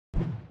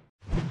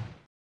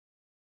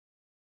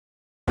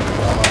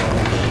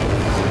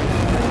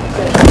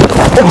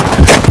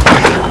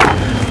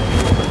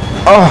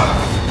Oh.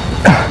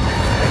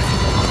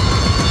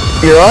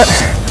 You alright?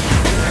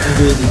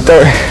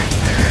 Don't.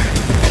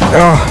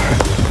 Oh.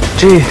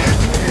 Gee.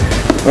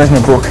 Where's my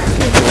book?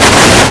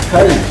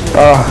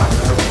 Oh.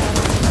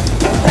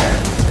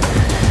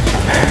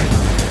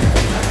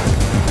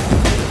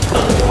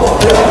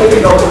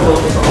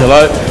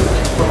 Hello?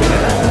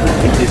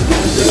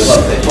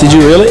 Did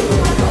you really?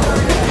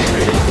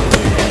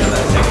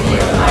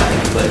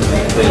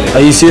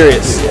 Are you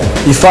serious?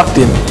 You fucked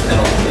him.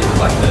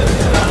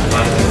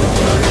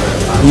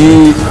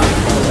 You...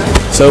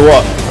 So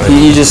what?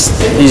 You just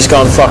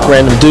go and fuck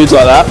random dudes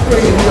like that?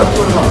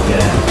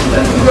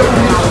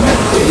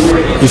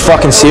 You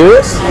fucking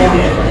serious?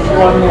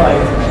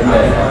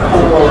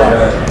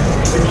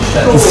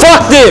 You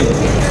fucked him!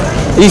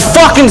 Are you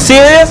fucking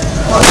serious?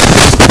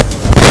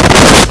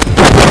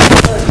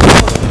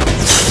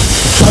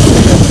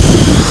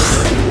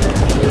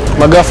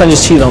 My girlfriend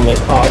just cheated on me.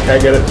 Oh, okay, I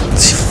get it.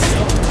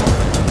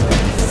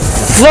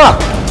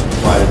 Fuck!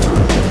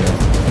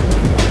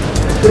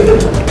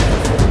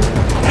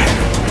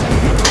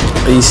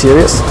 Are you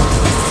serious?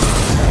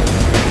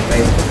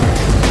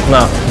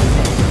 No.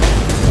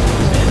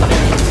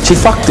 She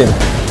fucked him.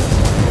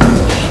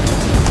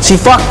 She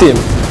fucked him.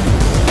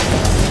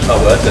 Oh,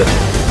 worth it.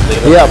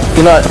 Yeah,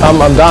 you know,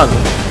 I'm done.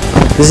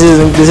 This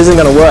isn't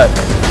gonna work.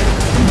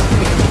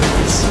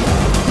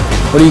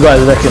 What do you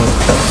guys reckon?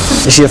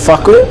 Is she a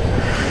fuckwit?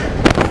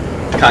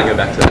 Can't go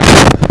back to that.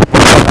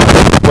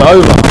 We're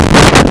over.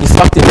 You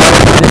fucked him.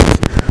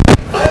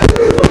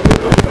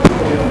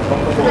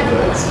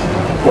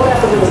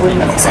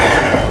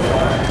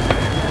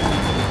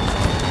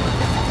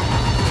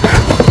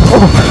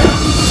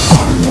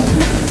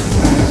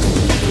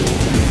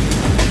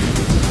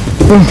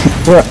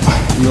 What?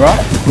 You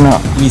alright? No.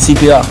 You need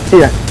CPR?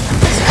 Yeah.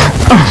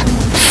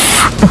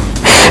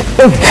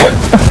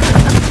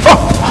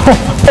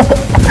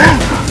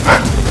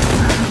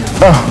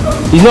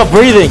 He's not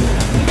breathing.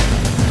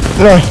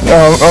 No,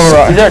 I'm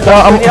alright.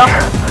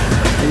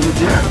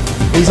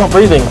 He's not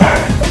breathing.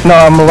 No,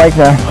 I'm awake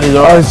now. Oh, he's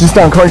alright. I was just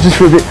unconscious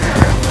for a bit.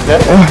 Yeah?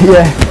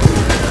 Yeah.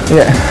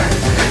 Yeah.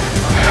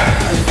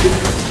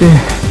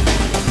 Yeah.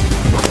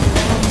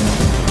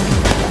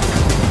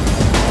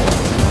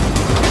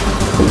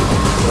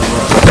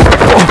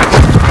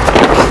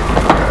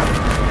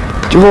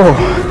 Oh.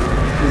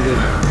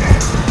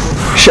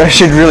 I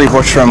should really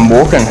watch where I'm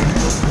walking.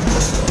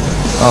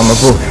 Oh, my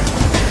book.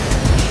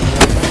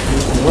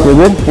 You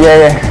good? Yeah,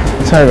 yeah.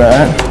 Sorry about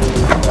that.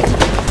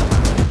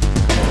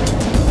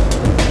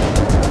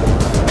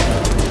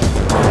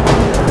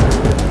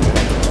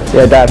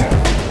 Yeah, Dad.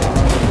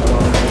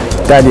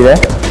 Dad, you there?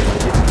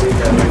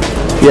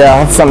 Yeah, I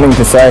have something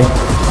to say.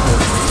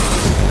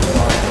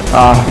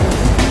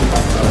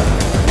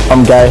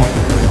 I'm gay.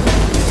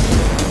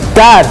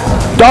 Dad,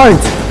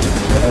 don't!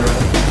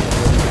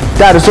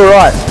 Dad, it's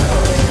alright.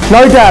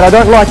 No, Dad, I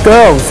don't like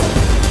girls.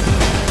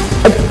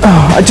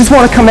 I just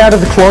want to come out of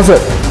the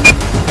closet.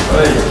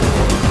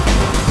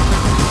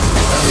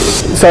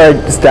 Sorry,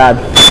 it's Dad.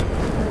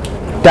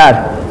 Dad.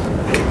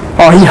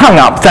 Oh, he hung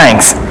up,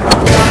 thanks.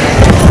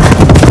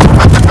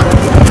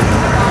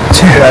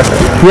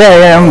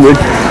 Yeah, I'm good.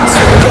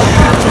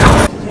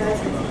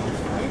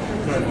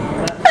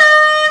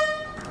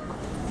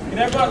 Can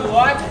everyone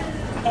like,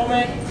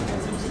 comment,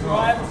 and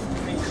subscribe,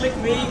 and click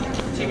me,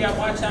 check out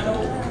my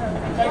channel.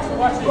 Thanks for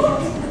watching.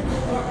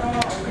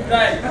 Good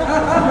day.